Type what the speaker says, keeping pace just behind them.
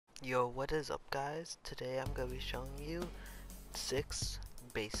Yo, what is up guys? Today I'm going to be showing you 6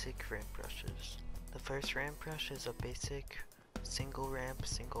 basic ramp brushes. The first ramp brush is a basic single ramp,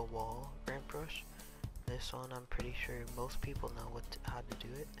 single wall ramp brush. This one I'm pretty sure most people know how to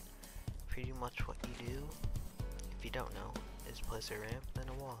do it. Pretty much what you do, if you don't know, is place a ramp then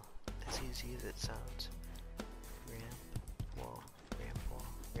a wall. As easy as it sounds. Ramp, wall, ramp, wall,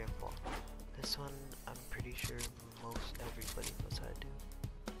 ramp, wall. This one I'm pretty sure most everybody knows how to do.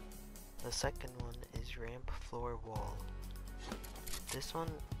 The second one is ramp, floor, wall. This one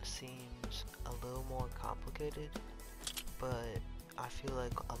seems a little more complicated, but I feel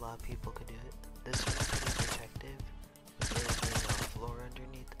like a lot of people could do it. This one's pretty protective. There's a floor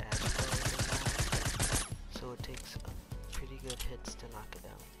underneath as well as a wall, so it takes pretty good hits to knock it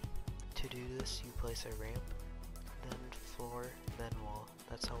down. To do this, you place a ramp, then floor, then wall.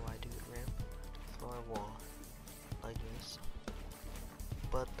 That's how I do it: ramp, floor, wall, like this.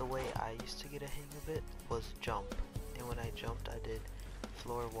 But the way I used to get a hang of it was jump, and when I jumped I did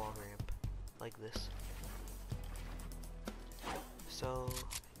floor, wall, ramp, like this. So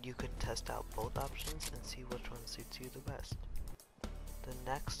you could test out both options and see which one suits you the best. The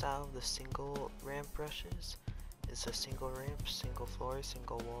next out of the single ramp brushes is a single ramp, single floor,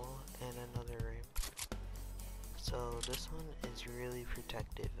 single wall, and another ramp. So this one is really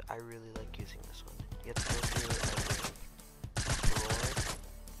protective. I really like using this one. You have to go through a floor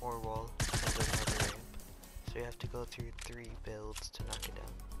or wall and another ramp. So you have to go through 3 builds to knock it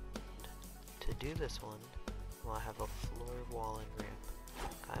down. To do this one, we'll have a floor, wall, and ramp.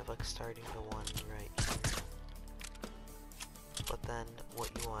 Kind of like starting the one right here. But then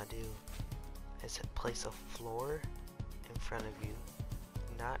what you want to do is place a floor in front of you.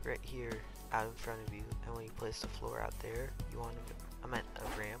 Not right here, out in front of you. And when you place the floor out there, you want to, I meant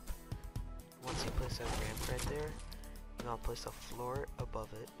a ramp. Once you place a ramp right there, you want to place a floor above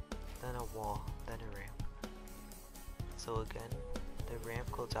it, then a wall, then a ramp. So again, the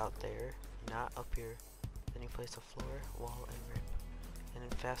ramp goes out there, not up here. Then you place a floor, wall, and ramp. And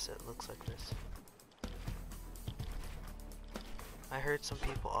in fast it looks like this. I heard some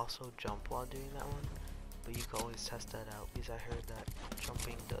people also jump while doing that one, but you can always test that out because I heard that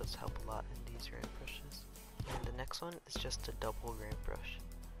jumping does help a lot in these ramp brushes. And the next one is just a double ramp brush.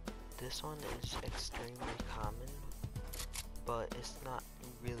 This one is extremely common, but it's not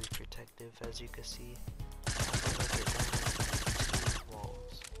really protective. As you can see, I'm gonna get down 2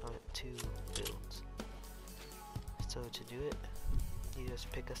 walls, 2 builds. So to do it, you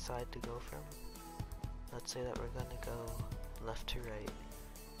just pick a side to go from. Let's say that we're gonna go left to right.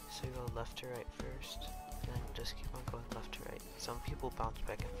 So you go left to right first, then just keep on going left to right. Some people bounce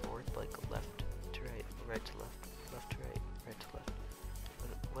back and forth, like left to right, right to left, left to right, right to left.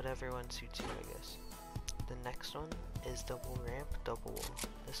 Whatever one suits you, I guess. The next one is double ramp, double wall.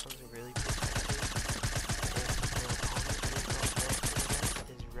 This one's really protective if the opponent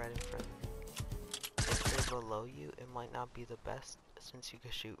is right in front of you. If they're below you, it might not be the best since you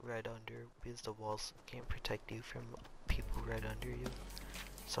can shoot right under because the walls can't protect you from people right under you.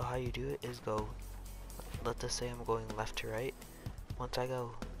 So how you do it is go, let's just say I'm going left to right. Once I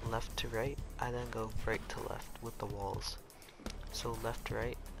go left to right, I then go right to left with the walls. So left to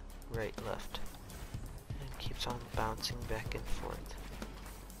right, right left. And keeps on bouncing back and forth.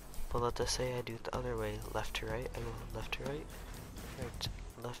 But let's just say I do it the other way, left to right. I go left to right, right to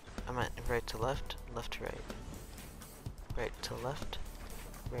left. I meant right to left, left to right. Right to left,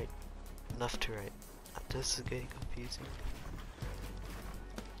 right, left to right. This is getting confusing.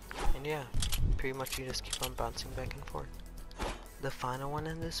 And yeah, pretty much you just keep on bouncing back and forth. The final one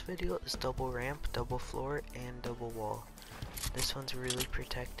in this video is double ramp, double floor, and double wall. This one's really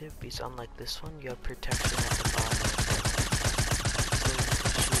protective because unlike this one, you have protection at the bottom. So you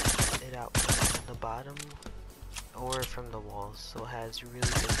can shoot it out from the bottom or from the walls. So it has really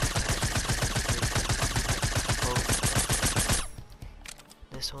good protection.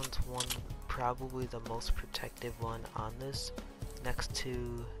 This one's probably the most protective one on this, next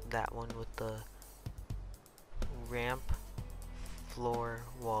to that one with the ramp, floor,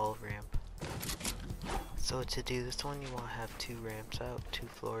 wall, ramp. So to do this one, you want to have 2 ramps out, 2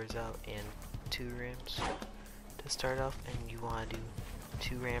 floors out, and 2 ramps to start off, and you want to do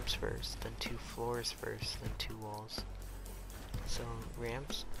 2 ramps first, then 2 floors first, then 2 walls. So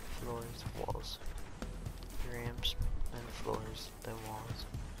ramps, floors, walls. Ramps, then floors, then walls.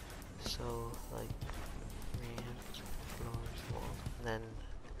 So like ramps, floors, walls. And then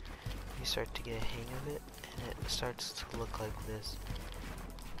you start to get a hang of it, and it starts to look like this.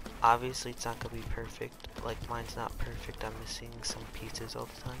 Obviously it's not gonna be perfect, like mine's not perfect, I'm missing some pieces all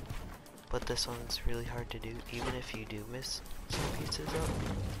the time. But this one's really hard to do, even if you do miss some pieces up.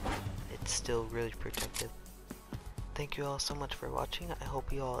 it's still really protected. Thank you all so much for watching. I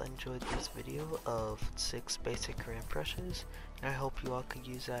hope you all enjoyed this video of 6 basic ramp brushes, and I hope you all could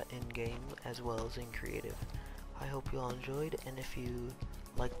use that in game as well as in creative. I hope you all enjoyed, and if you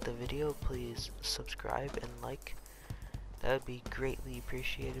liked the video, please subscribe and like. That would be greatly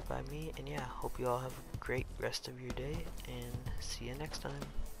appreciated by me, and yeah, hope you all have a great rest of your day, and see you next time.